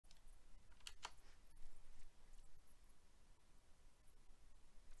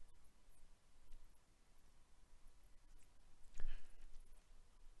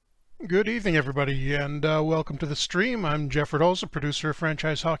Good evening, everybody, and welcome to the stream. I'm Jeff Rodolza, producer,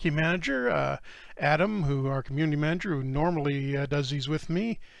 franchise hockey manager. Adam, our community manager, who normally does these with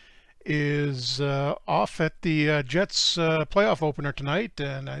me, is off at the Jets playoff opener tonight,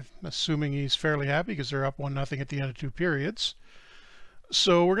 and I'm assuming he's fairly happy because they're up 1-0 at the end of two periods.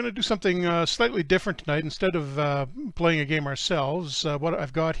 So we're going to do something slightly different tonight. Instead of playing a game ourselves, what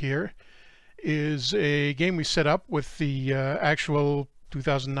I've got here is a game we set up with the actual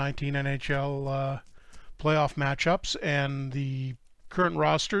 2019 NHL playoff matchups and the current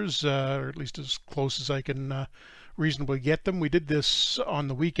rosters, or at least as close as I can reasonably get them. We did this on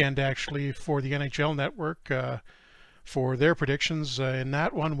the weekend actually for the NHL Network for their predictions. In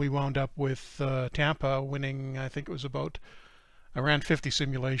that one, we wound up with Tampa winning, I think it was about around 50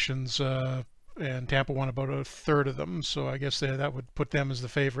 simulations, and Tampa won about a third of them, so I guess that would put them as the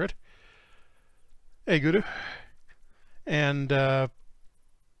favorite. Hey, Guru. And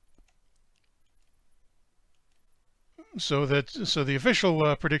so the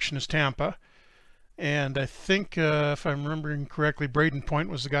official prediction is Tampa, and I think if I'm remembering correctly, Braden Point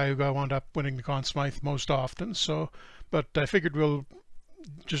was the guy who wound up winning the Conn Smythe most often. So, but I figured we'll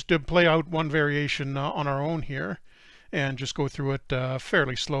just play out one variation on our own here, and just go through it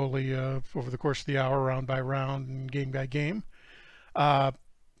fairly slowly over the course of the hour, round by round and game by game.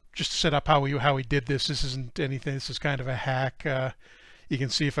 Just to set up how we did this. This isn't anything. This is kind of a hack. You can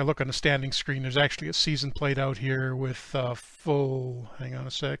see if I look on the standing screen, there's actually a season played out here with full, hang on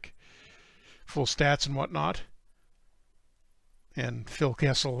a sec, full stats and whatnot. And Phil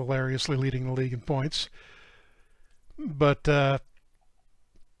Kessel hilariously leading the league in points. But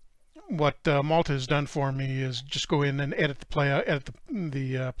what Malta has done for me is just go in and edit the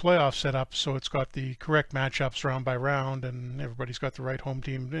playoff setup so it's got the correct matchups round by round, and everybody's got the right home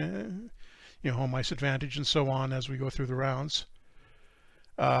team, home ice advantage and so on as we go through the rounds.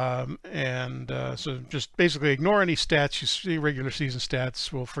 So just basically ignore any stats you see, regular season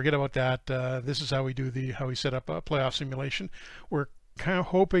stats. We'll forget about that. This is how we set up a playoff simulation. We're kind of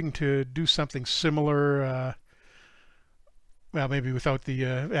hoping to do something similar. Well, maybe without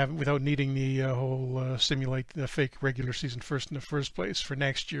needing the whole simulate the fake regular season first in the first place for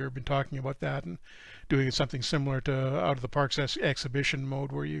next year. I've been talking about that and doing something similar to Out of the Parks exhibition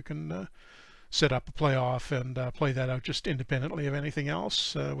mode, where you can set up a playoff and play that out just independently of anything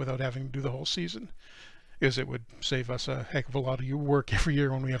else without having to do the whole season, because it would save us a heck of a lot of work every year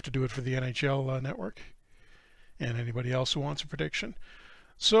when we have to do it for the NHL network and anybody else who wants a prediction.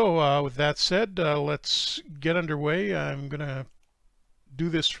 So with that said, let's get underway. I'm going to do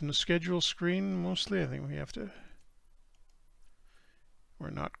this from the schedule screen mostly. I think we're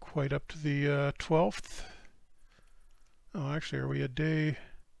not quite up to the 12th. Oh, actually, are we a day?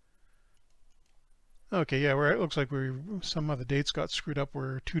 Okay, yeah, it looks like some of the dates got screwed up.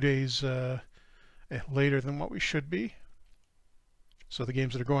 We're 2 days later than what we should be. So the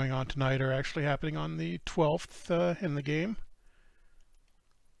games that are going on tonight are actually happening on the 12th in the game.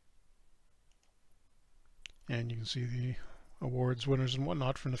 And you can see the awards winners and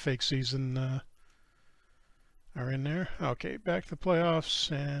whatnot from the fake season are in there. Okay, back to the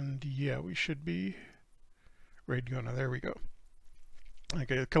playoffs, and yeah, we should be ready to go now. There we go.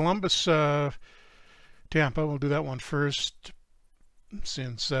 Okay, Columbus, Tampa, we'll do that one first,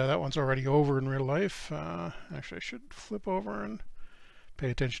 since that one's already over in real life. Actually, I should flip over and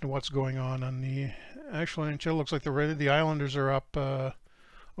pay attention to what's going on the actual NHL. Looks like the Islanders are up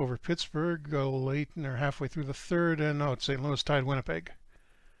over Pittsburgh late, and they're halfway through the third, and no, it's St. Louis tied Winnipeg.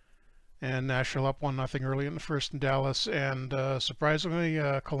 And Nashville up 1-0 early in the first in Dallas, and surprisingly,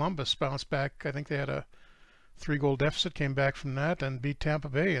 Columbus bounced back. I think they had a 3-goal deficit, came back from that, and beat Tampa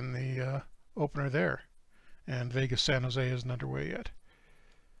Bay in the opener there. And Vegas San Jose isn't underway yet.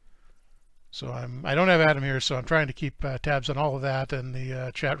 So I don't have Adam here, so I'm trying to keep tabs on all of that and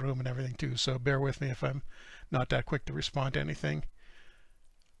the chat room and everything too. So bear with me if I'm not that quick to respond to anything.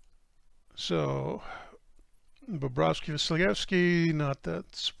 So Bobrovsky, Vasilevsky, not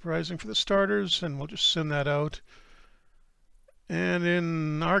that surprising for the starters, and we'll just send that out. And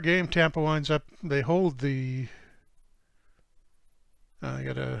in our game, Tampa winds up, they hold the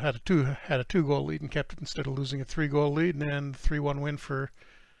had a 2-goal lead and kept it instead of losing a 3-goal lead, and 3-1 win for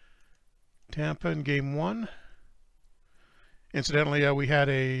Tampa in game 1. Incidentally, we had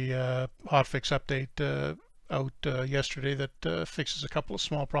a hotfix update out yesterday that fixes a couple of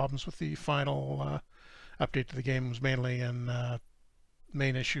small problems with the final update to the game. It was mainly in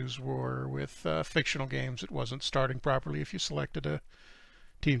main issues were with fictional games. It wasn't starting properly if you selected a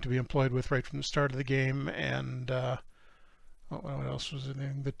team to be employed with right from the start of the game, and what else was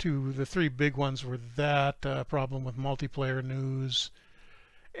in the three big ones were that problem with multiplayer news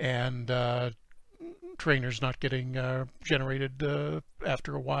and trainers not getting generated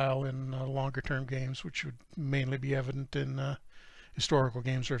after a while in longer term games, which would mainly be evident in historical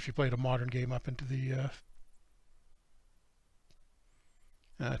games, or if you played a modern game up into the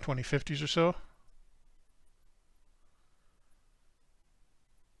 2050s or so.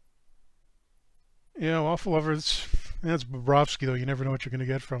 Yeah, awful lover. That's Bobrovsky, though. You never know what you're going to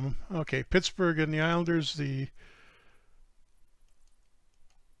get from him. Okay, Pittsburgh and the Islanders. The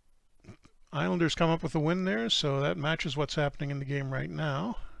Islanders come up with a win there, so that matches what's happening in the game right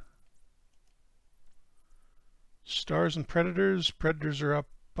now. Stars and Predators. Predators are up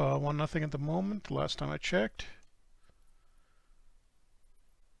 1-0 at the moment, last time I checked.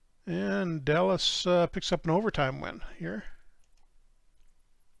 And Dallas picks up an overtime win here.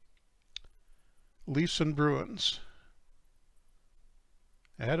 Leafs and Bruins.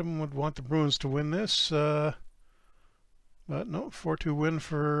 Adam would want the Bruins to win this, but no, 4-2 win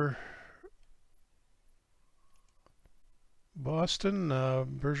for Boston.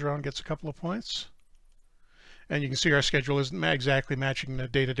 Bergeron gets a couple of points. And you can see our schedule isn't exactly matching the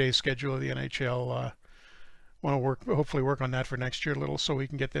day-to-day schedule of the NHL. Want to hopefully work on that for next year a little, so we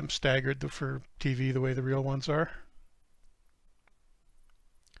can get them staggered for TV the way the real ones are.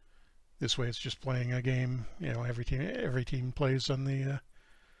 This way, it's just playing a game. You know, every team plays on the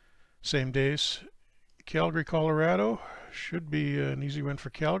same days. Calgary, Colorado should be an easy win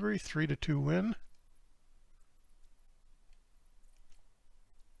for Calgary. 3-2 win.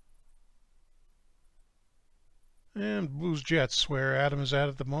 And Blues Jets, where Adam is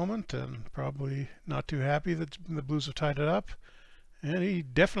at the moment, and probably not too happy that the Blues have tied it up. And he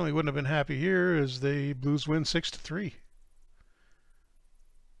definitely wouldn't have been happy here, as the Blues win 6-3.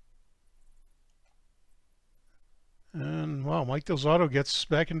 And wow, Mike Del Zotto gets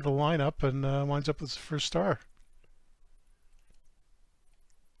back into the lineup and winds up with the first star.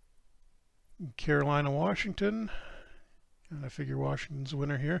 Carolina, Washington. And I figure Washington's the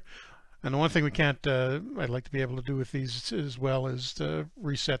winner here. And the one thing we can't, I'd like to be able to do with these as well, is to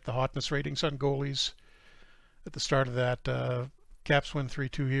reset the hotness ratings on goalies at the start of that. Caps win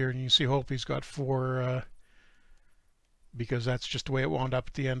 3-2 here, and you see Holtby's got 4, because that's just the way it wound up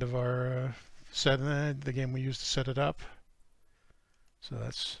at the end of our the game we used to set it up. So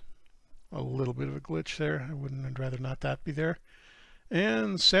that's a little bit of a glitch there. I'd rather not that be there.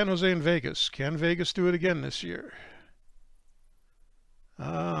 And San Jose and Vegas. Can Vegas do it again this year?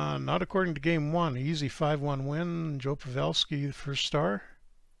 Not according to game 1. Easy 5-1 win. Joe Pavelski, the first star.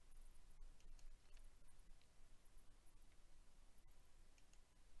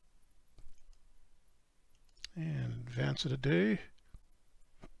 And advance of the day.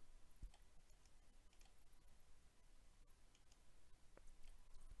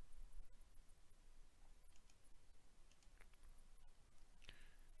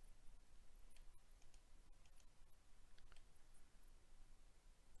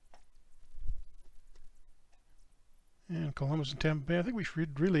 And Columbus and Tampa Bay. I think we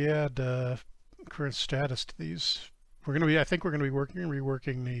should really add current status to these. I think we're going to be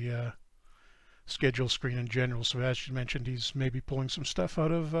reworking the schedule screen in general. So as you mentioned, he's maybe pulling some stuff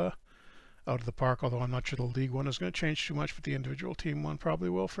out of the park. Although I'm not sure the league one is going to change too much, but the individual team one probably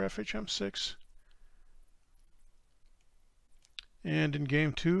will for FHM 6. And in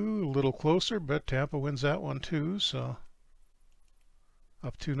game 2, a little closer, but Tampa wins that one too. So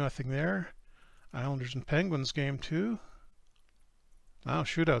up 2-0 there. Islanders and Penguins game 2. Wow,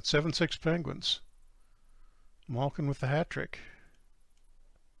 shootout, 7-6 Penguins. Malkin with the hat trick.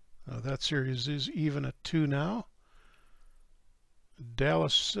 That series is even at 2 now.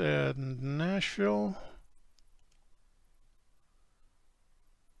 Dallas and Nashville.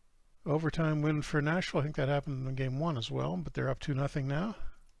 Overtime win for Nashville. I think that happened in game 1 as well, but they're up 2-0 now.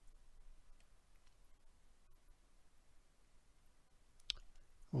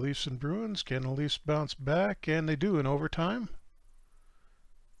 Leafs and Bruins. Can the Leafs bounce back? And they do in overtime.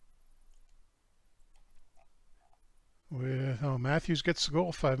 Matthews gets the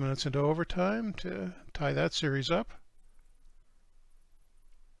goal 5 minutes into overtime to tie that series up.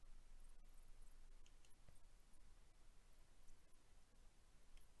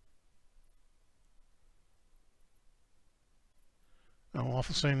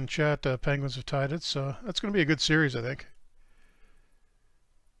 Awful saying in chat, Penguins have tied it, so that's going to be a good series, I think.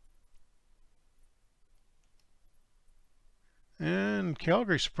 And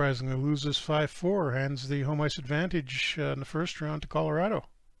Calgary surprisingly loses 5-4, hands the home ice advantage in the first round to Colorado.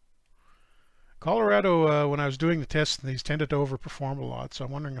 Colorado, when I was doing the tests, these tended to overperform a lot, so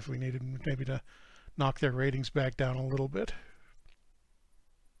I'm wondering if we needed maybe to knock their ratings back down a little bit.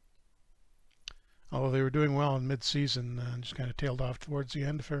 Although they were doing well in mid-season, just kind of tailed off towards the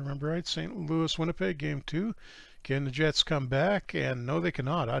end, if I remember right. St. Louis, Winnipeg, Game 2. Can the Jets come back? And no, they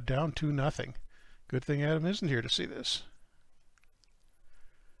cannot. Down 2-0. Good thing Adam isn't here to see this.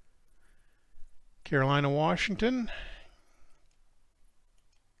 Carolina, Washington.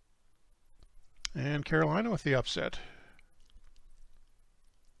 And Carolina with the upset.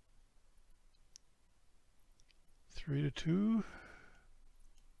 3-2.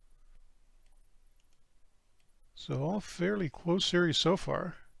 So all fairly close series so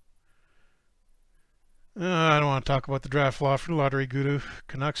far. I don't want to talk about the draft lottery guru.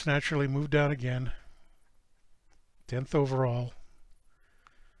 Canucks naturally moved down again. 10th overall.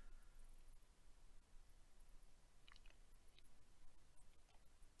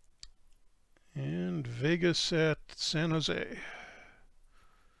 And Vegas at San Jose.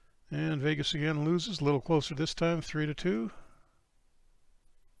 And Vegas again loses, a little closer this time, 3-2.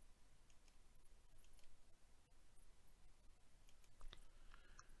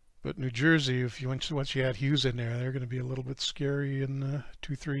 But New Jersey, once you add Hughes in there, they're going to be a little bit scary in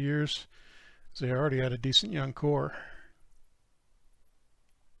 2-3 years. They already had a decent young core.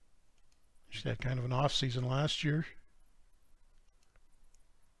 She had kind of an off season last year.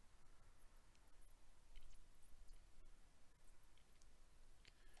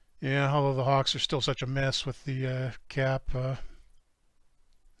 Yeah, although the Hawks are still such a mess with the cap.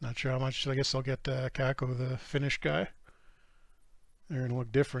 Not sure how much. I guess they'll get Kako, the Finnish guy. They're going to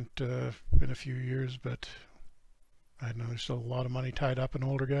look different in a few years, but I don't know. There's still a lot of money tied up in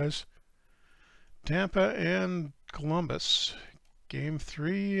older guys. Tampa and Columbus. Game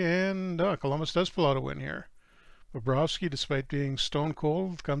 3, and Columbus does pull out a win here. Bobrovsky, despite being stone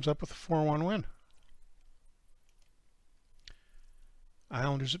cold, comes up with a 4-1 win.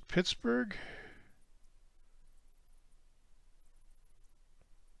 Islanders at Pittsburgh.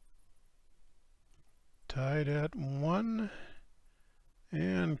 Tied at 1.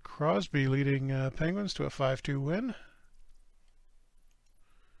 And Crosby leading Penguins to a 5-2 win.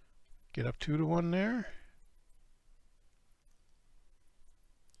 Get up 2-1 there.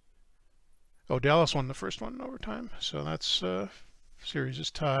 Oh, Dallas won the first one in overtime. So that's series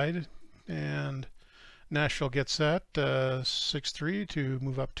is tied. And Nashville gets that 6-3 to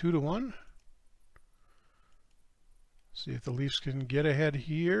move up 2-1. See if the Leafs can get ahead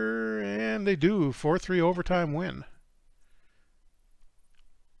here, and they do. 4-3 overtime win.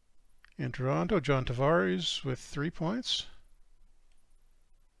 In Toronto, John Tavares with 3 points.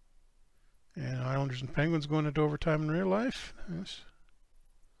 And Islanders and Penguins going into overtime in real life. Yes.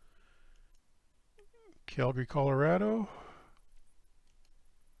 Calgary, Colorado.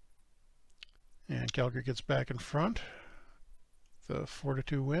 And Calgary gets back in front. The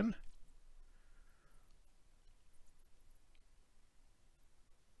 4-2 win.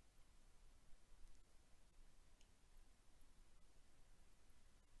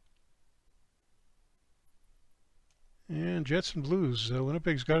 And Jets and Blues.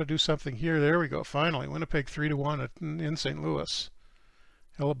 Winnipeg's got to do something here. There we go. Finally, Winnipeg 3-1 in St. Louis.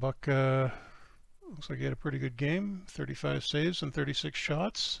 Hellebuck looks like he had a pretty good game. 35 saves and 36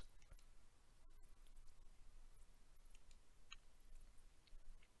 shots.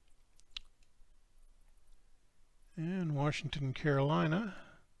 And Washington, Carolina.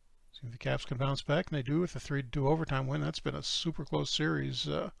 See if the Caps can bounce back, and they do with a 3-2 overtime win. That's been a super close series.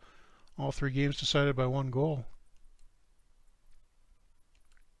 All 3 games decided by 1 goal.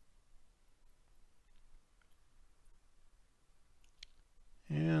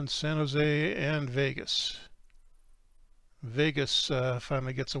 And San Jose and Vegas. Vegas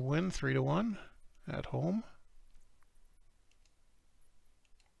finally gets a win, 3-1 at home.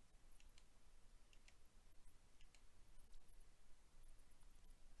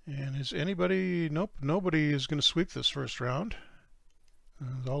 And is anybody? Nope, nobody is going to sweep this first round.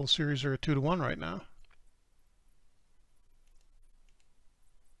 All the series are at 2-1 right now.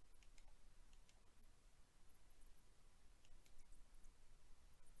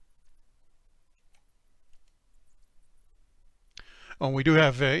 Oh, we do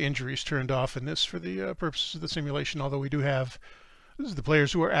have injuries turned off in this for the purposes of the simulation, although we do have the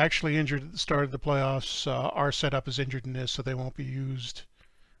players who are actually injured at the start of the playoffs are set up as injured in this, so they won't be used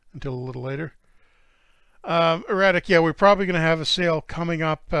until a little later. Erratic, yeah, we're probably going to have a sale coming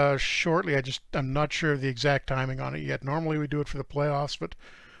up shortly. I'm not sure of the exact timing on it yet. Normally we do it for the playoffs, but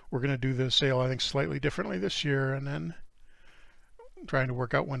we're going to do the sale, I think, slightly differently this year, and then trying to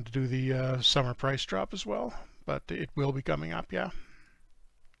work out when to do the summer price drop as well. But it will be coming up, yeah.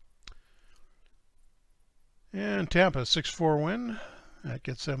 And Tampa, 6-4 win. That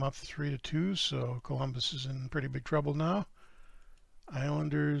gets them up 3-2, so Columbus is in pretty big trouble now.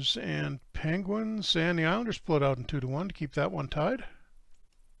 Islanders and Penguins, and the Islanders split out in 2-1 to keep that one tied.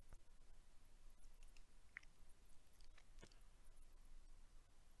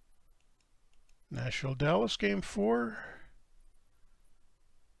 Nashville-Dallas game 4.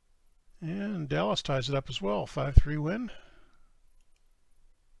 And Dallas ties it up as well, 5-3 win.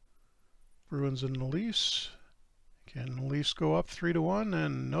 Bruins and the Leafs. Can the Leafs go up 3-1?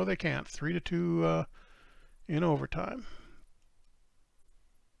 And no, they can't. 3-2 in overtime.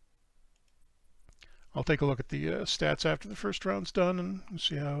 I'll take a look at the stats after the first round's done and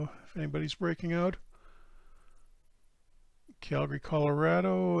see if anybody's breaking out. Calgary,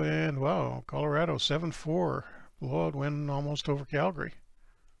 Colorado, and wow, Colorado 7-4 blowout win almost over Calgary.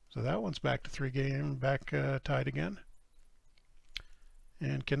 So that one's back to 3-game, tied again.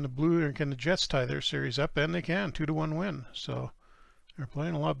 And can the Jets tie their series up? And they can, 2-1 win. So they're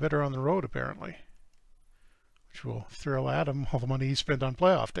playing a lot better on the road apparently, which will thrill Adam all the money he spent on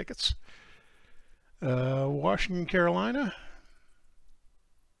playoff tickets. Washington, Carolina.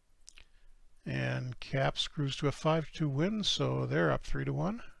 And Caps cruise to a 5-2 win, so they're up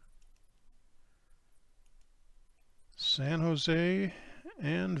 3-1. San Jose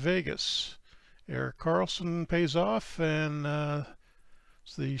and Vegas. Erik Karlsson pays off, and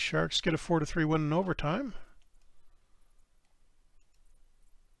so the Sharks get a 4-3 win in overtime.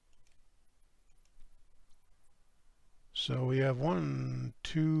 So we have 1,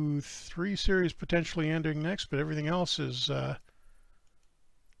 2, 3 series potentially ending next, but everything else is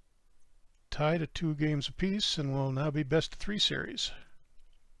tied at 2 games apiece and will now be best of 3 series.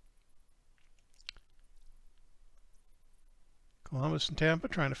 Columbus and Tampa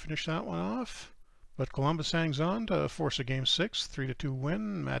trying to finish that one off, but Columbus hangs on to force a game 6, 3-2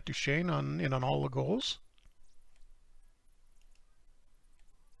 win. Matt Duchene in on all the goals.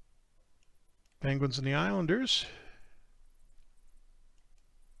 Penguins and the Islanders.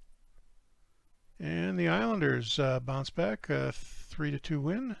 And the Islanders bounce back, a 3-2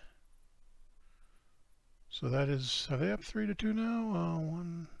 win. So that is, are they up 3-2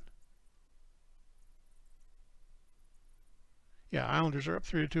 now? Yeah, Islanders are up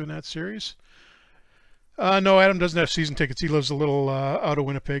 3-2 in that series. No, Adam doesn't have season tickets. He lives a little out of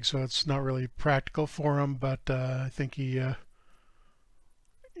Winnipeg, so it's not really practical for him. But I think he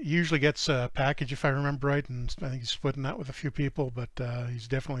usually gets a package, if I remember right, and I think he's splitting that with a few people. But he's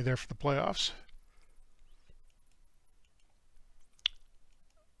definitely there for the playoffs.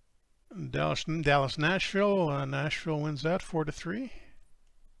 Dallas, Nashville. Nashville wins that 4-3.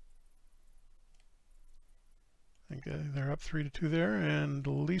 I think they're up 3-2 there. And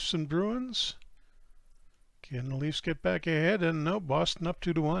Leafs and Bruins. Can the Leafs get back ahead? And no, Boston up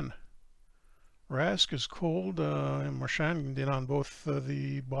 2-1. Rask is cold, and Marchand did on both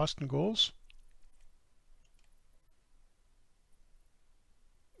the Boston goals.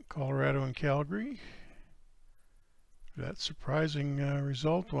 Colorado and Calgary. That surprising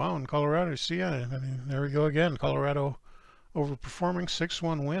result. Wow, in Colorado, see, I mean, there we go again. Colorado overperforming,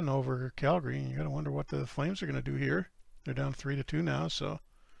 6-1 win over Calgary. You got to wonder what the Flames are going to do here. They're down 3-2 now, so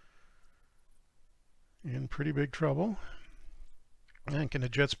in pretty big trouble. And can the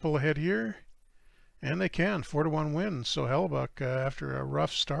Jets pull ahead here? And they can, 4-1 win. So Hellebuck, after a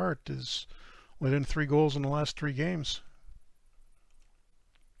rough start, is let in 3 goals in the last 3 games.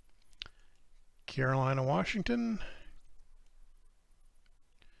 Carolina, Washington.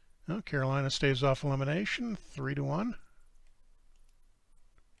 No, Carolina stays off elimination, 3-1.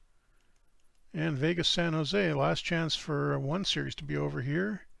 And Vegas, San Jose, last chance for one series to be over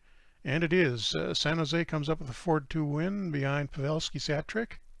here. And it is. San Jose comes up with a 4-2 win behind Pavelski's hat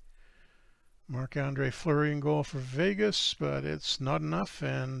trick. Marc-Andre Fleury in goal for Vegas, but it's not enough,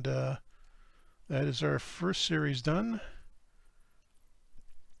 and that is our first series done.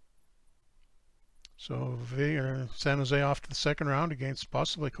 So San Jose off to the second round against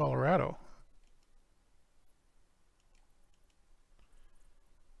possibly Colorado.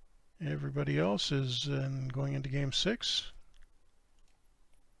 Everybody else is going into game 6.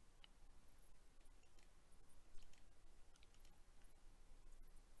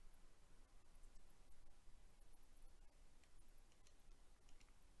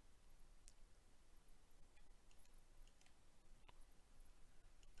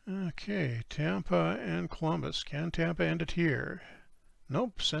 Okay, Tampa and Columbus. Can Tampa end it here?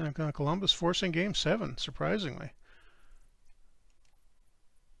 Nope. Columbus forcing game 7, surprisingly.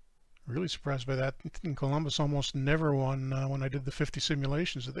 Really surprised by that. Columbus almost never won when I did the 50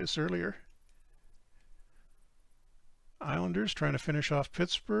 simulations of this earlier. Islanders trying to finish off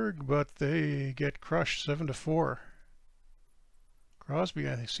Pittsburgh, but they get crushed 7-4. Crosby,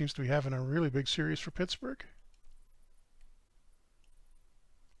 I think, seems to be having a really big series for Pittsburgh.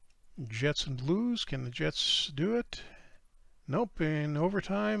 Jets and Blues. Can the Jets do it? Nope. In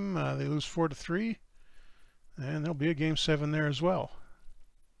overtime, they lose 4-3. And there'll be a Game 7 there as well.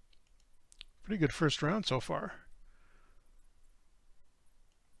 Pretty good first round so far.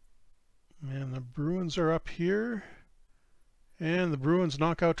 And the Bruins are up here. And the Bruins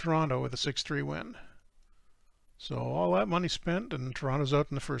knock out Toronto with a 6-3 win. So all that money spent, and Toronto's out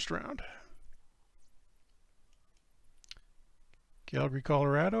in the first round. Calgary,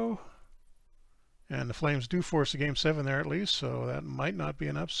 Colorado. And the Flames do force a Game 7 there at least, so that might not be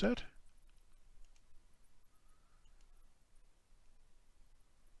an upset.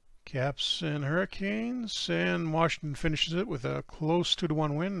 Caps and Hurricanes, and Washington finishes it with a close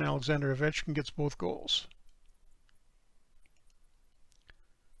 2-1 win. Alexander Etch gets both goals.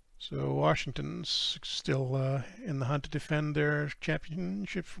 So Washington's still in the hunt to defend their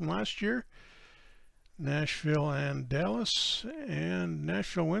championship from last year. Nashville and Dallas, and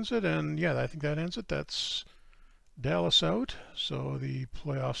Nashville wins it, and yeah, I think that ends it. That's Dallas out, so the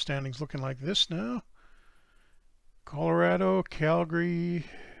playoff standings looking like this now. Colorado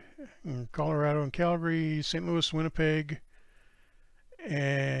and Calgary, St. Louis, Winnipeg,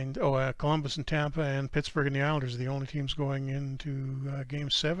 and Columbus and Tampa and Pittsburgh and the Islanders are the only teams going into Game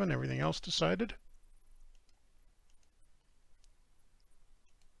 7. Everything else decided.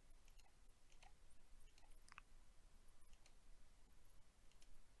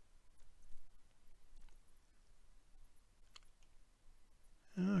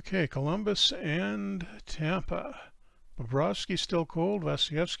 Okay, Columbus and Tampa. Bobrovsky's still cold,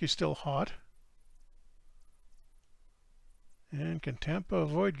 Vasilevsky's still hot. And can Tampa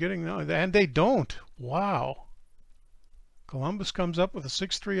avoid getting... And they don't! Wow! Columbus comes up with a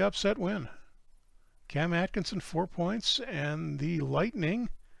 6-3 upset win. Cam Atkinson 4 points, and the Lightning,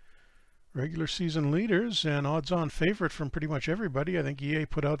 regular season leaders and odds-on favorite from pretty much everybody. I think EA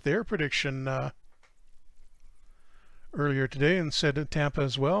put out their prediction earlier today and said Tampa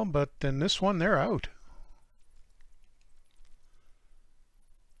as well, but in this one they're out.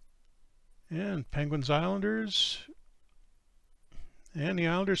 And Penguins Islanders, and the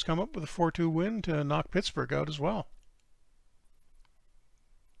Islanders come up with a 4-2 win to knock Pittsburgh out as well.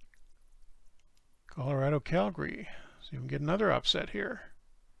 Colorado Calgary, so you can get another upset here.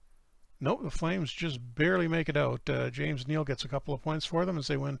 Nope, the Flames just barely make it out. James Neal gets a couple of points for them as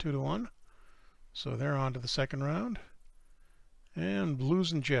they win 2-1, so they're on to the second round. And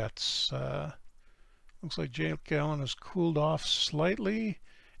Blues and Jets. Looks like Jake Allen has cooled off slightly,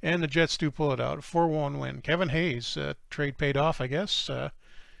 and the Jets do pull it out. A 4-1 win. Kevin Hayes, trade paid off, I guess.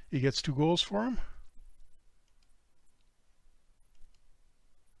 He gets 2 goals for him.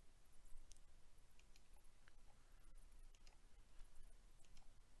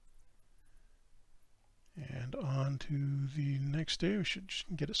 And on to the next day. We should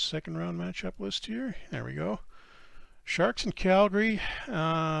just get a second round matchup list here. There we go. Sharks and Calgary. If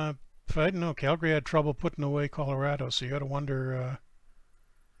I didn't know, Calgary had trouble putting away Colorado, so you got to wonder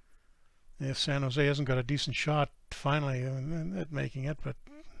if San Jose hasn't got a decent shot finally at making it, but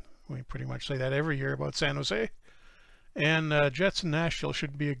we pretty much say that every year about San Jose. And Jets and Nashville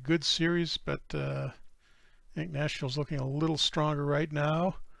should be a good series, but I think Nashville's looking a little stronger right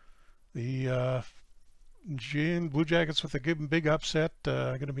now. The Blue Jackets with a big upset,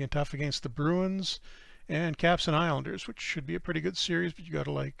 going to be tough against the Bruins. And Caps and Islanders, which should be a pretty good series, but you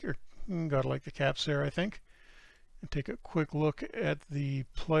gotta like the Caps there, I think. And take a quick look at the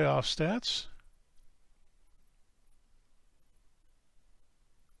playoff stats.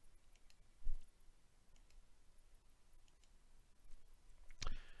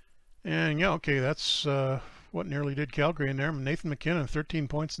 And yeah, okay, that's what nearly did Calgary in there. Nathan MacKinnon, 13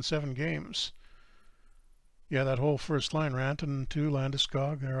 points in 7 games. Yeah, that whole first line, Rantanen,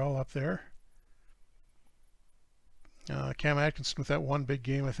 Landeskog, they're all up there. Cam Atkinson with that one big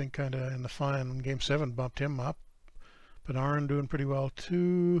game, I think, kind of in the final. Game 7 bumped him up. Panarin doing pretty well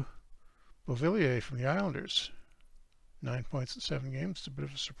too. Beauvillier from the Islanders, 9 points in 7 games. It's a bit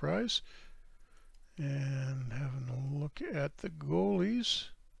of a surprise. And having a look at the goalies.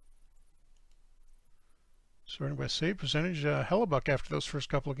 Sorting by save percentage, Hellebuck after those first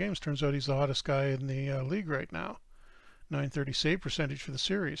couple of games, turns out he's the hottest guy in the league right now. .930 save percentage for the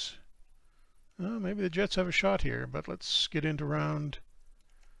series. Maybe the Jets have a shot here, but let's get into round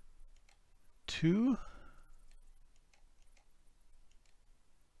 2.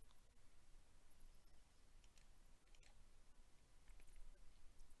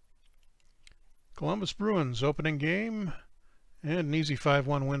 Columbus Bruins opening game, and an easy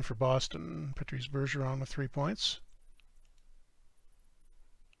 5-1 win for Boston. Patrice Bergeron with 3 points.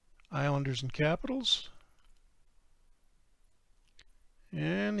 Islanders and Capitals.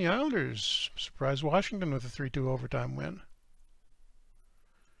 And the Islanders surprised Washington with a 3-2 overtime win.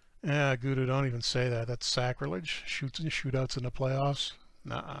 Gouda, don't even say that. That's sacrilege. Shootouts in the playoffs.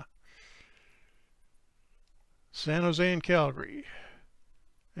 Nuh-uh. San Jose and Calgary.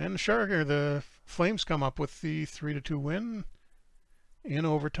 And the Flames come up with the 3-2 win in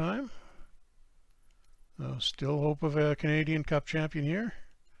overtime. So still hope of a Canadian Cup champion here.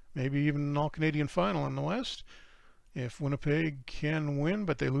 Maybe even an all-Canadian final in the West. If Winnipeg can win,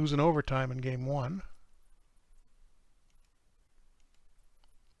 but they lose in overtime in Game 1.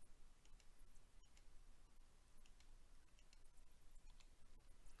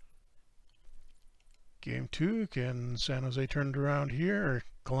 Game 2, can San Jose turn it around here, or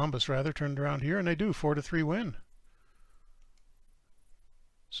Columbus rather, turned around here, and they do, 4-3 win.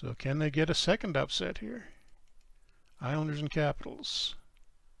 So can they get a second upset here? Islanders and Capitals.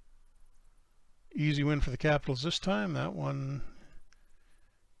 Easy win for the Capitals this time. That one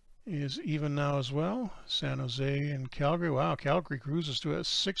is even now as well. San Jose and Calgary. Wow, Calgary cruises to a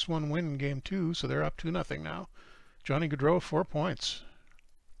 6-1 win in Game 2, so they're up 2-0 now. Johnny Gaudreau, 4 points.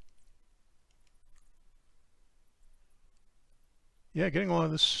 Yeah, getting a lot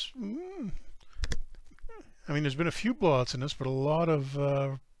of this. I mean, there's been a few blowouts in this, but a lot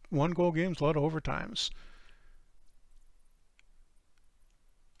of one-goal games, a lot of overtimes.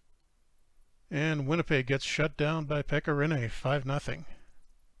 And Winnipeg gets shut down by Pekka Rinne, 5-0.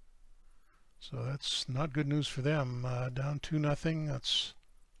 So that's not good news for them. Down 2-0. That's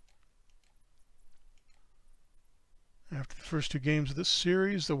after the first 2 games of this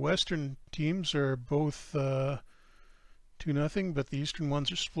series. The Western teams are both 2-0, but the Eastern ones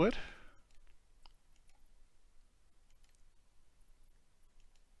are split.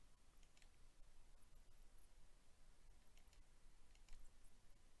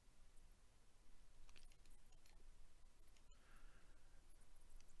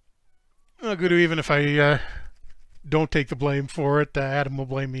 Good, even if I don't take the blame for it, Adam will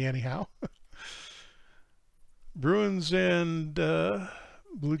blame me anyhow. Bruins and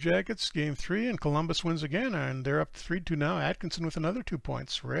Blue Jackets, Game 3, and Columbus wins again, and they're up 3-2 now. Atkinson with another 2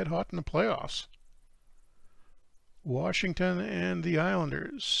 points, red hot in the playoffs. Washington and the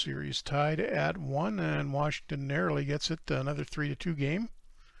Islanders, series tied at 1, and Washington narrowly gets it, another 3-2 game.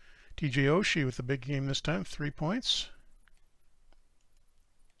 TJ Oshie with the big game this time, 3 points.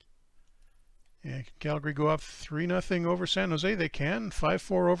 And Calgary go up 3-0 over San Jose. They can.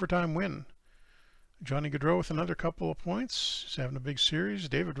 5-4 overtime win. Johnny Gaudreau with another couple of points. He's having a big series.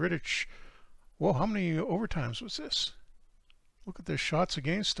 David Rittich. Whoa, how many overtimes was this? Look at the shots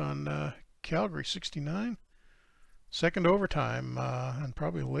against on Calgary, 69. Second overtime, and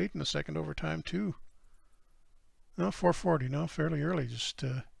probably late in the second overtime too. No, 4:40. No, fairly early. Just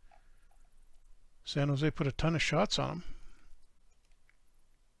San Jose put a ton of shots on them.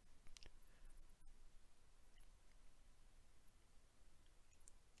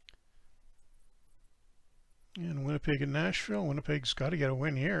 And Winnipeg and Nashville. Winnipeg's got to get a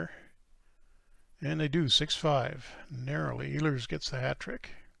win here. And they do, 6-5. Narrowly. Ehlers gets the hat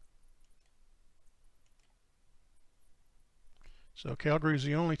trick. So Calgary's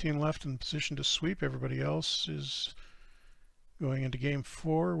the only team left in position to sweep. Everybody else is going into Game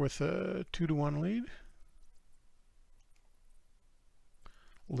 4 with a 2-1 lead.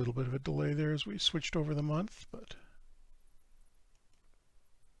 A little bit of a delay there as we switched over the month, but...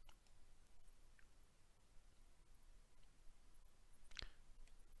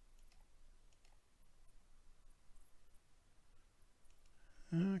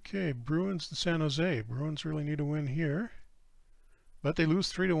 Okay, Bruins and San Jose. Bruins really need a win here. But they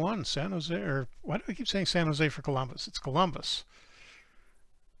lose 3-1. San Jose, or why do I keep saying San Jose for Columbus? It's Columbus.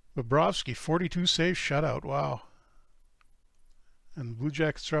 Bobrovsky, 42 save shutout. Wow. And the Blue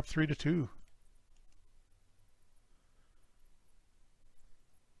Jackets are up 3-2.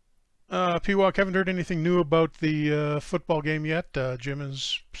 P-Walk, haven't heard anything new about the football game yet. Jim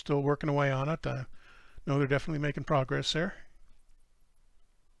is still working away on it. I know they're definitely making progress there.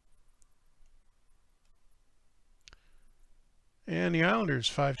 And the Islanders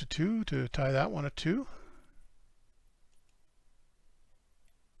 5-2 to tie that one at 2.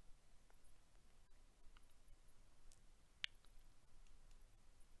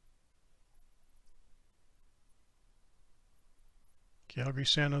 Calgary,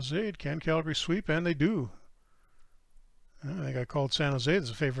 San Jose. Can Calgary sweep? And they do. I think I called San Jose as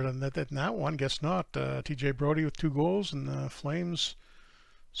a favorite in that one. Guess not. TJ Brody with 2 goals, and the Flames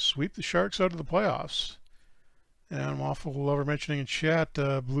sweep the Sharks out of the playoffs. And I'm awful over mentioning in chat,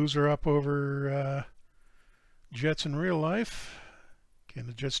 Blues are up over Jets in real life. Can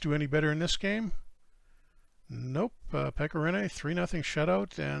the Jets do any better in this game? Nope. Pecorine, 3-0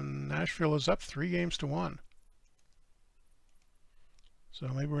 shutout, and Nashville is up 3-1. So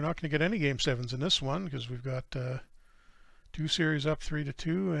maybe we're not going to get any Game 7s in this one because we've got 2 series up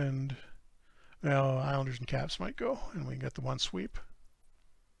 3-2, and well, Islanders and Caps might go, and we can get the 1 sweep.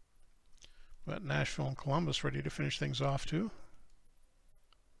 But Nashville and Columbus ready to finish things off too.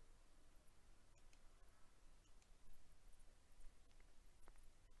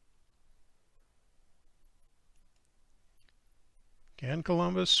 Can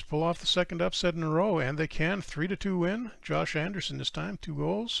Columbus pull off the second upset in a row? And they can. 3-2 win. Josh Anderson this time, 2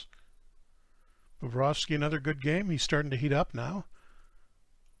 goals. Bobrovsky, another good game. He's starting to heat up now.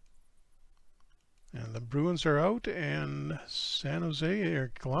 And the Bruins are out, and San Jose,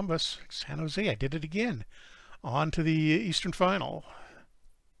 or Columbus, San Jose, I did it again. On to the Eastern Final.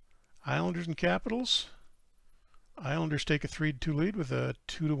 Islanders and Capitals. Islanders take a 3-2 lead with a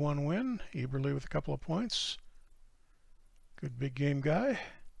 2-1 win. Eberle with a couple of points. Good big game guy.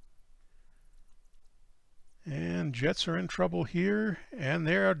 And Jets are in trouble here, and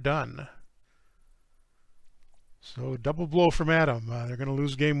they are done. So double blow from Adam. They're going to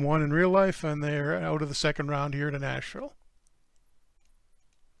lose game 1 in real life, and they're out of the second round here to Nashville.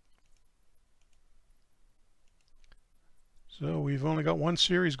 So we've only got 1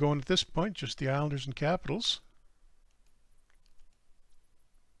 series going at this point, just the Islanders and Capitals.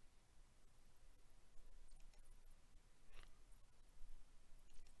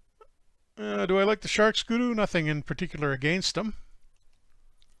 Do I like the Sharks, Guru? Nothing in particular against them.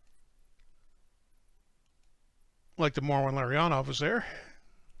 Liked it more when Larionov was there.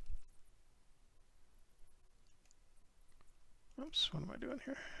 Oops, what am I doing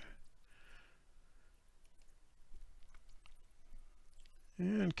here?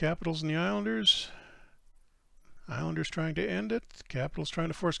 And Capitals and the Islanders. Islanders trying to end it. Capitals trying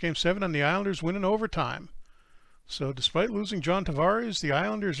to force game 7, and the Islanders win in overtime. So despite losing John Tavares, the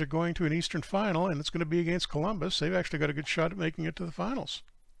Islanders are going to an Eastern Final, and it's going to be against Columbus. They've actually got a good shot at making it to the finals.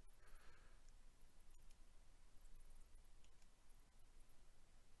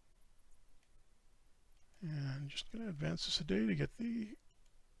 And I'm just going to advance this a day to get the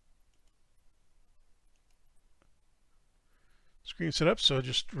screen set up. So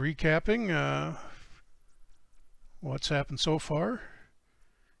just recapping what's happened so far.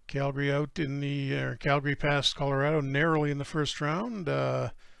 Calgary out in the Calgary passed Colorado narrowly in the first round.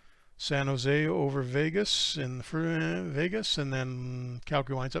 San Jose over Vegas in Vegas, and then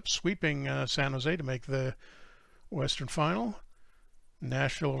Calgary winds up sweeping San Jose to make the Western Final.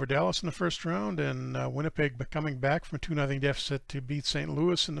 Nashville over Dallas in the first round, and Winnipeg coming back from a 2-0 deficit to beat St.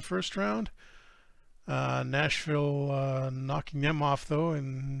 Louis in the first round. Nashville knocking them off though,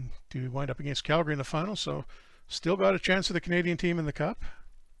 and to wind up against Calgary in the final. So still got a chance of the Canadian team in the Cup.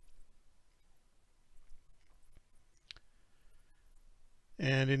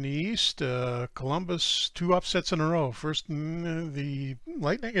 And in the East, Columbus, 2 upsets in a row. First, the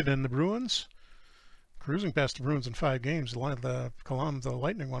Lightning, and then the Bruins. Cruising past the Bruins in 5 games. The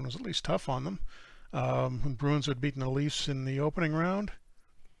Lightning one was at least tough on them. The Bruins had beaten the Leafs in the opening round.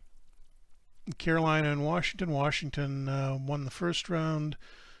 Carolina and Washington. Washington won the first round.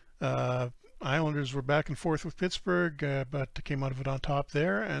 Islanders were back and forth with Pittsburgh, but came out of it on top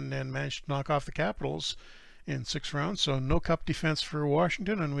there, and then managed to knock off the Capitals in 6 rounds. So no Cup defense for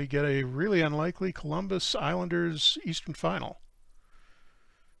Washington, and we get a really unlikely Columbus Islanders Eastern Final.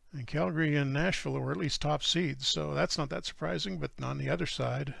 And Calgary and Nashville were at least top seeds, so that's not that surprising. But on the other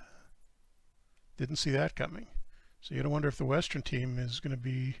side, didn't see that coming. So you gotta wonder if the Western team is going to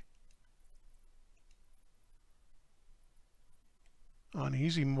be on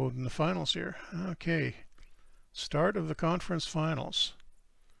easy mode in the finals here. Okay, start of the conference finals.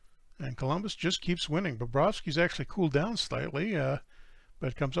 And Columbus just keeps winning. Bobrovsky's actually cooled down slightly,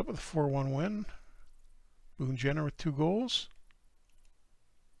 but comes up with a 4-1 win. Boone Jenner with 2 goals.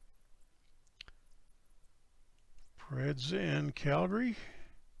 Preds and Calgary.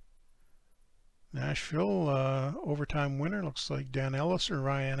 Nashville, overtime winner. Looks like Dan Ellis, or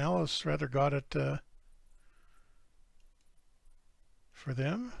Ryan Ellis, rather, got it for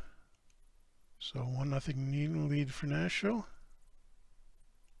them. So 1-0 lead for Nashville.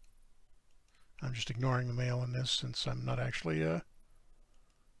 I'm just ignoring the mail in this since I'm not actually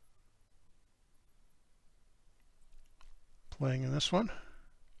playing in this one.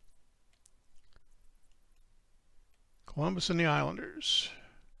 Columbus and the Islanders.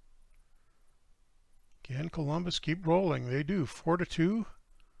 Again, Columbus keep rolling. They do. 4-2.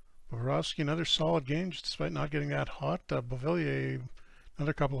 Bobrovsky, another solid game, just despite not getting that hot. Beauvillier,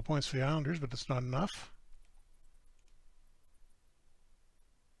 another couple of points for the Islanders, but it's not enough.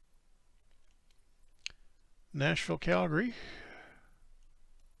 Nashville, Calgary.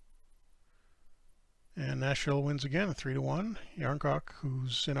 And Nashville wins again, 3-1. Yarncroc,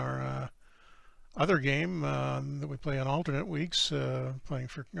 who's in our other game that we play on alternate weeks, playing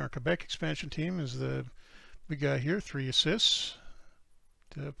for our Quebec expansion team, is the big guy here, 3 assists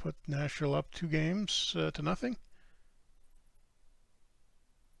to put Nashville up 2 games to nothing.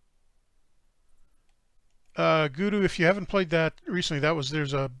 Gudu, if you haven't played that recently, there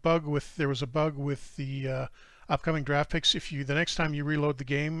was a bug with the upcoming draft picks. The next time you reload the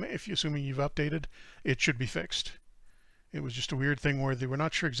game, assuming you've updated, it should be fixed. It was just a weird thing where they were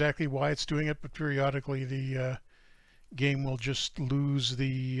not sure exactly why it's doing it, but periodically the game will just lose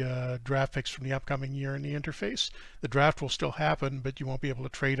the draft picks from the upcoming year in the interface. The draft will still happen, but you won't be able to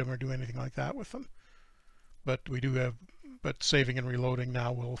trade them or do anything like that with them. But saving and reloading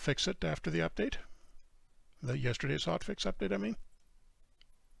now will fix it after the update. Yesterday's hotfix update, I mean.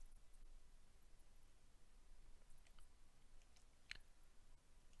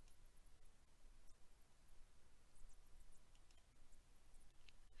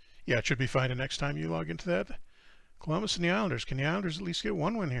 Yeah, it should be fine the next time you log into that. Columbus and the Islanders. Can the Islanders at least get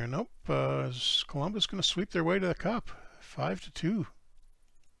 1 win here? Nope. Is Columbus going to sweep their way to the Cup? 5-2.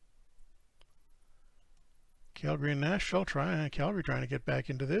 Calgary and Nashville Calgary trying to get back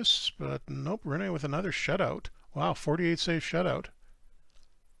into this, but nope. Rene with another shutout. Wow, 48 save shutout.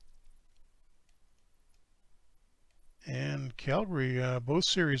 And Calgary, both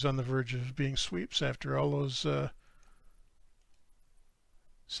series on the verge of being sweeps after all those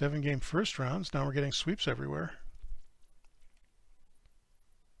 7-game first rounds. Now we're getting sweeps everywhere.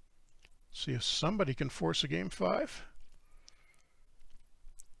 See if somebody can force a game 5.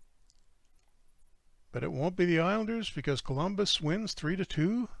 But it won't be the Islanders because Columbus wins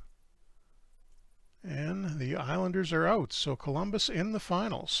 3-2. And the Islanders are out. So Columbus in the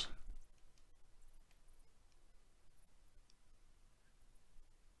finals.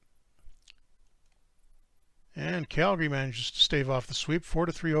 And Calgary manages to stave off the sweep.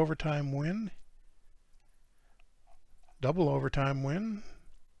 4-3 overtime win. Double overtime win.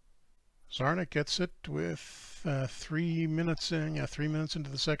 Zarnik gets it with 3 minutes in. Yeah, 3 minutes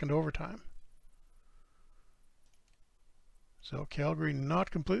into the second overtime. So Calgary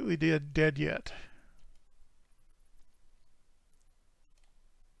not completely dead yet.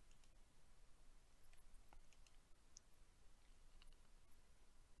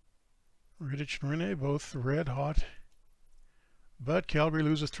 Rittich and Rene both red hot. But Calgary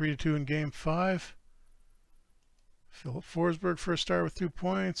loses 3-2 in game 5. Philip Forsberg first star with 2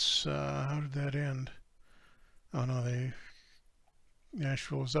 points. How did that end? Oh no,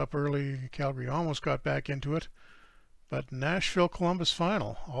 Nashville was up early. Calgary almost got back into it. But Nashville-Columbus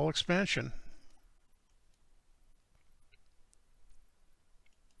final, all expansion.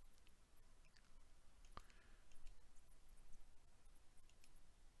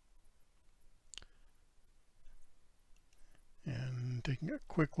 And taking a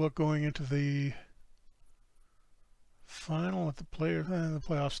quick look going into the final at the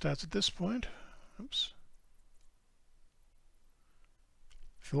playoff stats at this point. Oops.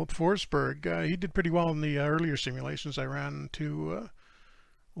 Philip Forsberg, he did pretty well in the earlier simulations I ran to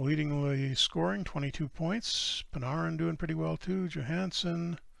leading the scoring, 22 points. Panarin doing pretty well too.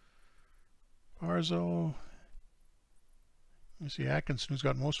 Johansson, Barzal. You see Atkinson, who's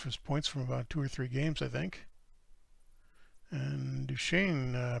got most of his points from about 2 or 3 games, I think. And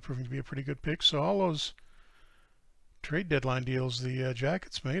Duchesne proving to be a pretty good pick. So all those trade deadline deals the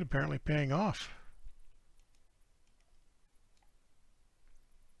Jackets made apparently paying off.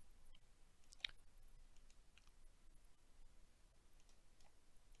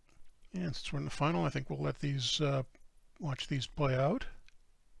 And since we're in the final, I think we'll let these watch these play out.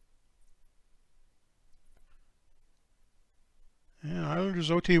 And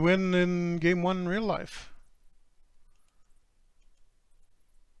Islanders OT win in game 1 in real life.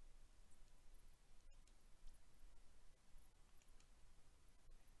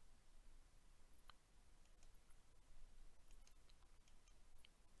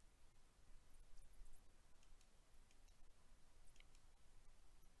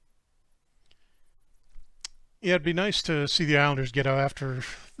 Yeah, it'd be nice to see the Islanders get out after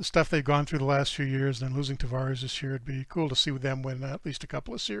the stuff they've gone through the last few years, and then losing Tavares this year. It'd be cool to see them win at least a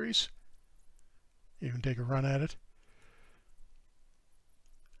couple of series. Even take a run at it.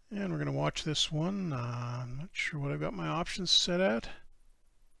 And we're going to watch this one. I'm not sure what I've got my options set at.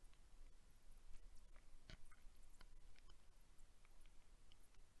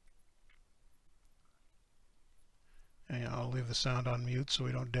 And I'll leave the sound on mute so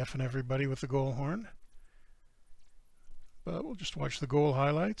we don't deafen everybody with the goal horn. But we'll just watch the goal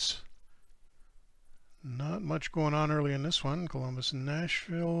highlights. Not much going on early in this one. Columbus and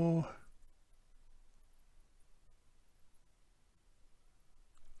Nashville.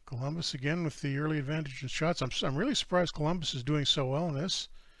 Columbus again with the early advantage in shots. I'm really surprised Columbus is doing so well in this.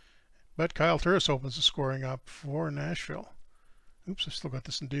 But Kyle Turris opens the scoring up for Nashville. Oops, I still got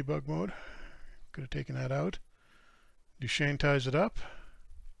this in debug mode. Could have taken that out. Duchesne ties it up.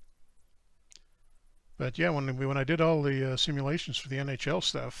 But yeah, when I did all the simulations for the NHL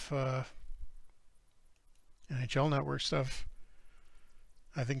stuff, NHL Network stuff,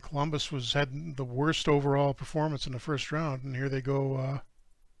 I think Columbus had the worst overall performance in the first round, and here they go.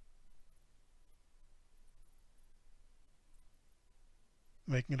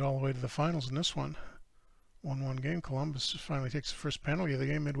 Making it all the way to the finals in this one. 1-1 game. Columbus finally takes the first penalty of the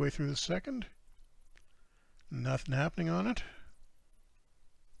game midway through the second. Nothing happening on it.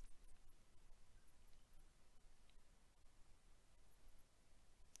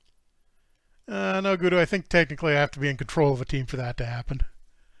 No good. I think technically I have to be in control of a team for that to happen.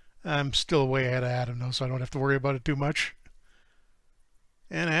 I'm still way ahead of Adam though, so I don't have to worry about it too much.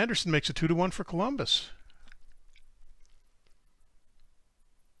 And Anderson makes it 2-1 for Columbus.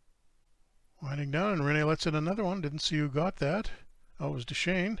 Winding down, and Rene lets in another one. Didn't see who got that. Oh, it was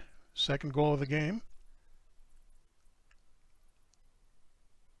Duchesne. Second goal of the game.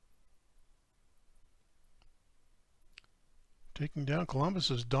 Taking down Columbus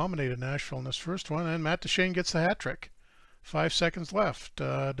has dominated Nashville in this first one, and Matt Duchesne gets the hat trick. 5 seconds left.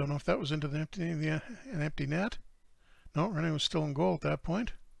 Don't know if that was into an empty net. No, Rene was still in goal at that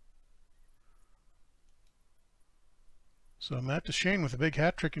point. So Matt Duchesne with a big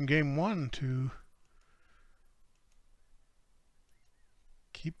hat trick in game 1 to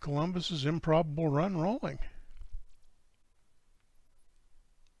keep Columbus's improbable run rolling.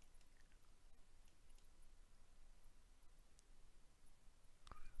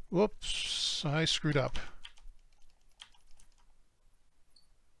 Whoops, I screwed up.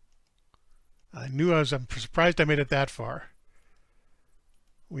 I'm surprised I made it that far.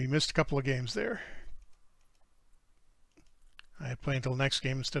 We missed a couple of games there. I had play until next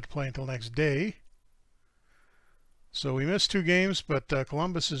game instead of play until next day. So we missed 2 games, but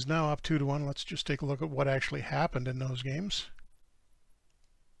Columbus is now up 2-1. Let's just take a look at what actually happened in those games.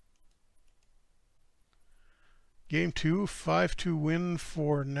 Game 2, 5-2 win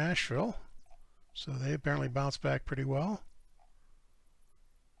for Nashville. So they apparently bounced back pretty well.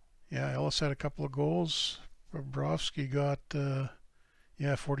 Yeah, Ellis had a couple of goals. Bobrovsky got,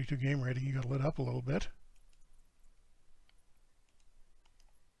 42 game rating. He got lit up a little bit.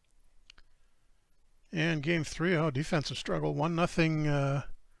 And game 3, defensive struggle. 1-0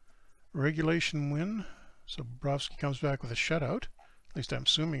 regulation win. So Bobrovsky comes back with a shutout. At least I'm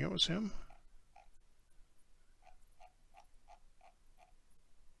assuming it was him.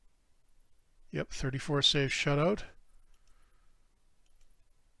 Yep, 34 save shutout.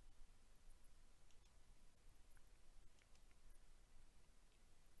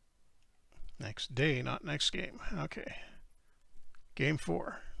 Next day, not next game. Okay. Game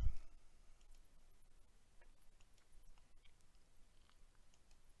 4.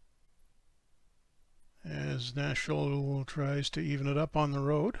 As Nashville tries to even it up on the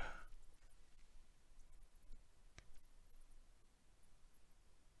road.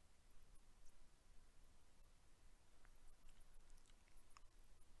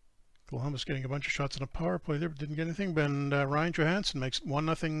 Columbus getting a bunch of shots on a power play there, but didn't get anything. But Ryan Johansson makes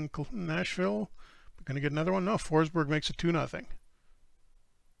 1-0 Nashville. We're going to get another one. No, Forsberg makes it 2-0.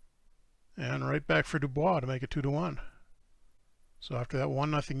 And right back for Dubois to make it 2-1. So after that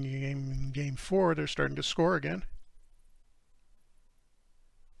 1-0 game in game 4, they're starting to score again.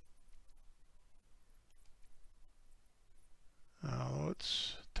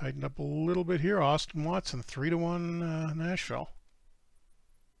 Let's tighten up a little bit here. Austin Watson, 3-1 Nashville.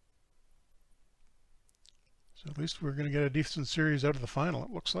 So at least we're going to get a decent series out of the final,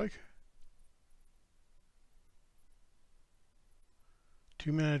 it looks like.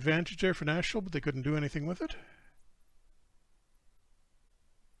 2-man advantage there for Nashville, but they couldn't do anything with it.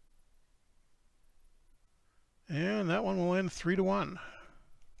 And that one will end 3-1.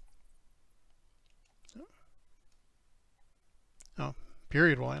 Oh,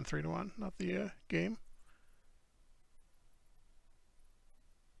 period will end 3-1, not the game.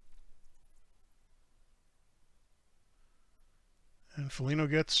 And Foligno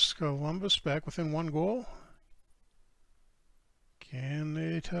gets Columbus back within 1 goal. Can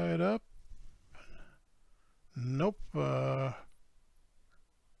they tie it up? Nope.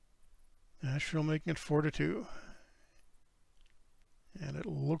 Nashville making it 4-2. And it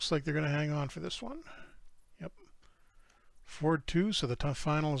looks like they're going to hang on for this one. Yep. 4-2, so the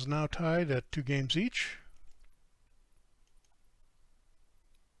final is now tied at 2 games each.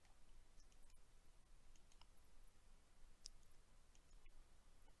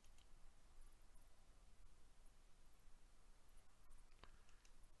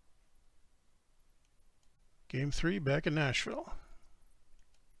 Game 3 back in Nashville.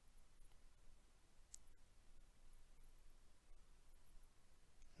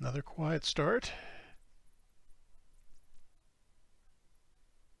 Another quiet start.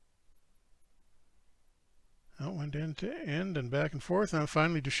 That went end to end and back and forth. Now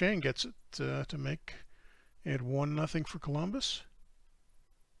finally Duchesne gets it to make it 1-0 for Columbus.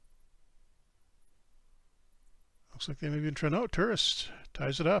 Looks like they may be in trouble. No, Tourist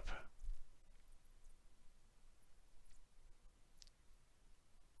ties it up.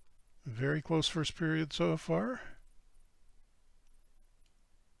 Very close first period so far.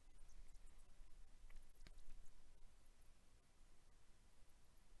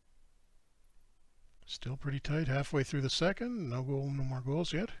 Still pretty tight halfway through the second. No more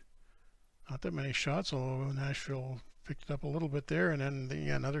goals yet. Not that many shots, although Nashville picked it up a little bit there, and then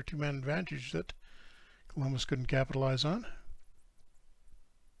another two-man advantage that Columbus couldn't capitalize on.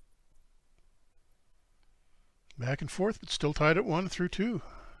 Back and forth, but still tied at 1 through 2.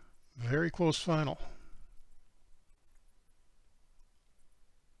 Very close final.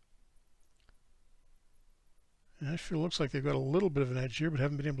 Nashville looks like they've got a little bit of an edge here, but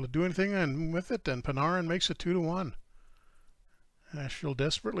haven't been able to do anything with it, and Panarin makes it 2-1. Nashville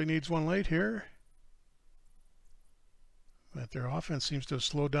desperately needs one late here, but their offense seems to have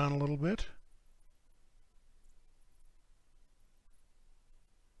slowed down a little bit.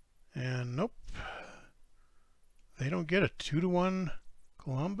 And nope, they don't get it. 2-1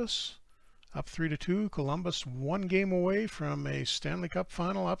 Columbus, up 3-2. Columbus 1 game away from a Stanley Cup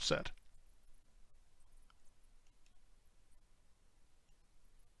final upset.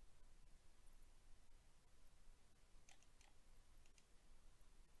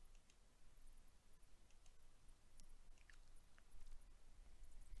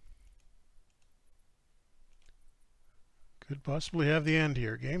 Could possibly have the end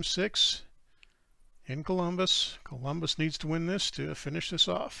here. Game 6 in Columbus. Columbus needs to win this to finish this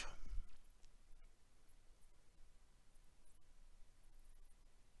off.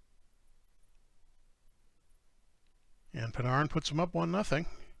 And Panarin puts them up 1-0.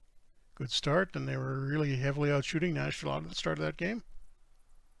 Good start, and they were really heavily out shooting Nashville out at the start of that game.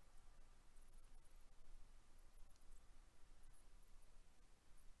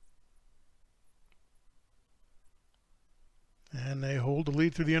 And they hold the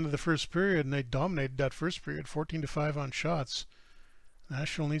lead through the end of the first period, and they dominated that first period, 14-5 on shots.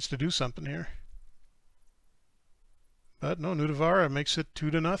 Nashville needs to do something here. But no, Nudavara makes it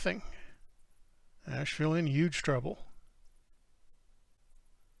 2-0. Nashville in huge trouble.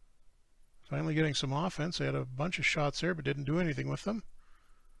 Finally getting some offense. They had a bunch of shots there, but didn't do anything with them.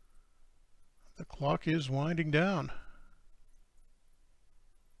 The clock is winding down.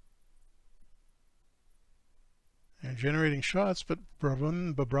 And generating shots, but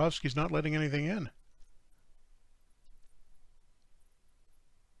Bobrovsky's not letting anything in.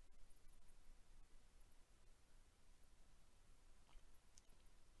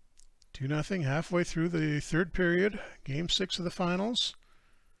 Two nothing halfway through the third period. Game 6 of the finals.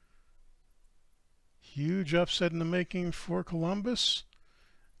 Huge upset in the making for Columbus.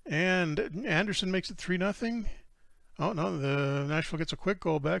 And Anderson makes it 3-0. Oh no, the Nashville gets a quick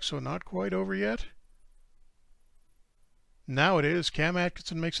goal back, so not quite over yet. Now it is. Cam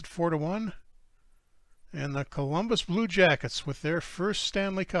Atkinson makes it 4-1. And the Columbus Blue Jackets with their first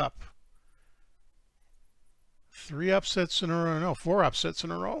Stanley Cup. 4 upsets in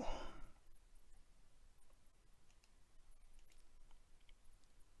a row.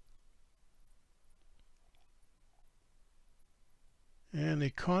 And the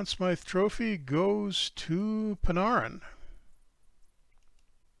Conn Smythe Trophy goes to Panarin.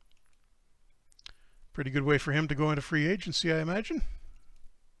 Pretty good way for him to go into free agency, I imagine.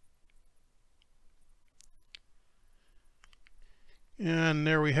 And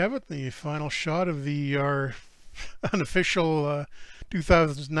there we have it, the final shot of our unofficial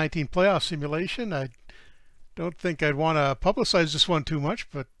 2019 playoff simulation. I don't think I'd want to publicize this one too much,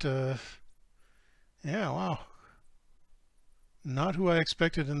 but yeah, wow. Not who I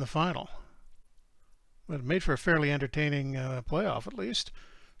expected in the final. But it made for a fairly entertaining playoff, at least.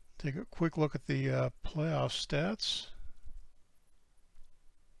 Take a quick look at the playoff stats.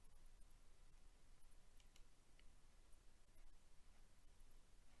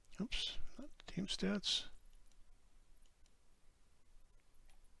 Oops, not the team stats.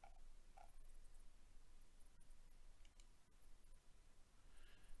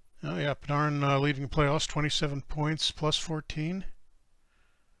 yeah, Panarin leading the playoffs, 27 points, plus 14.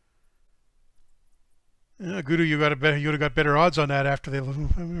 Yeah, Gudu, you would have got better odds on that after they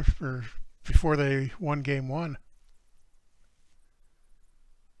or before they won Game 1.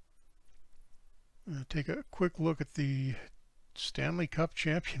 Take a quick look at the Stanley Cup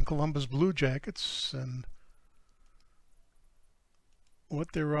champion Columbus Blue Jackets and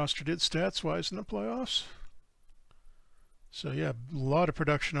what their roster did stats-wise in the playoffs. So yeah, a lot of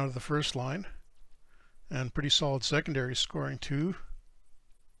production out of the first line and pretty solid secondary scoring too.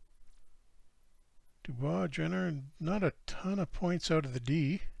 Dubois, Jenner, not a ton of points out of the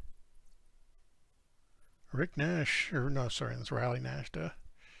D. Rick Nash, or no, sorry, that's Riley Nash, duh.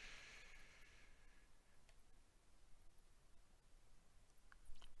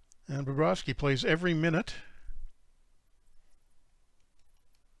 And Bobrovsky plays every minute.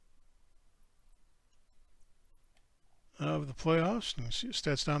 Of the playoffs. You can see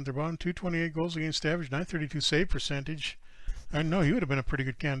stats down at the bottom. 228 goals against average, 932 save percentage. I know he would have been a pretty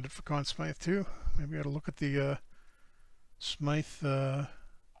good candidate for Conn Smythe too. Maybe I ought to look at the Smythe. The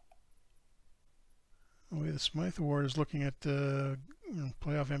way the Smythe Award is looking at playoff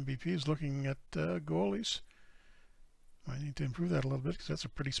MVP is looking at goalies. I need to improve that a little bit because that's a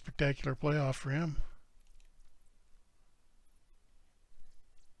pretty spectacular playoff for him.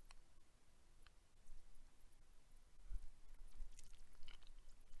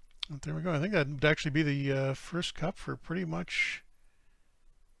 But there we go. I think that would actually be the first cup for pretty much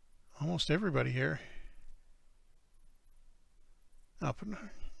almost everybody here. No.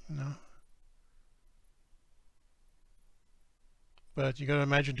 But you got to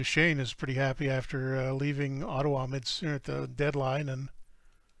imagine Duchesne is pretty happy after leaving Ottawa at the deadline and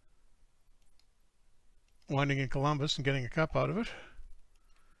winding in Columbus and getting a cup out of it.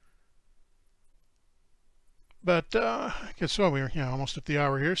 But guess what? We're almost at the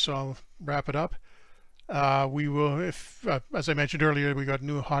hour here, so I'll wrap it up. We will, as I mentioned earlier, we got a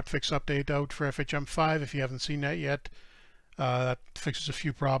new hotfix update out for FHM 5. If you haven't seen that yet, that fixes a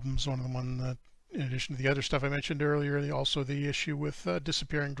few problems. One of them, in addition to the other stuff I mentioned earlier, also the issue with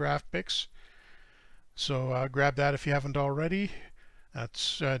disappearing draft picks. So grab that if you haven't already.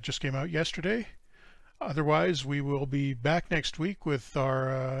 That's just came out yesterday. Otherwise, we will be back next week with our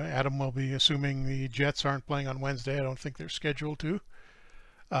Adam will be, assuming the Jets aren't playing on Wednesday. I don't think they're scheduled to.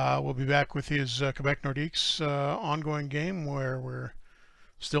 We'll be back with his Quebec Nordiques ongoing game where we're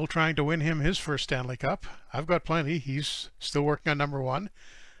still trying to win him his first Stanley Cup. I've got plenty. He's still working on #1.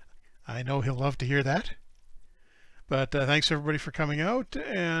 I know he'll love to hear that. But thanks everybody for coming out,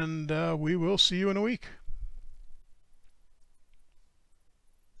 and we will see you in a week.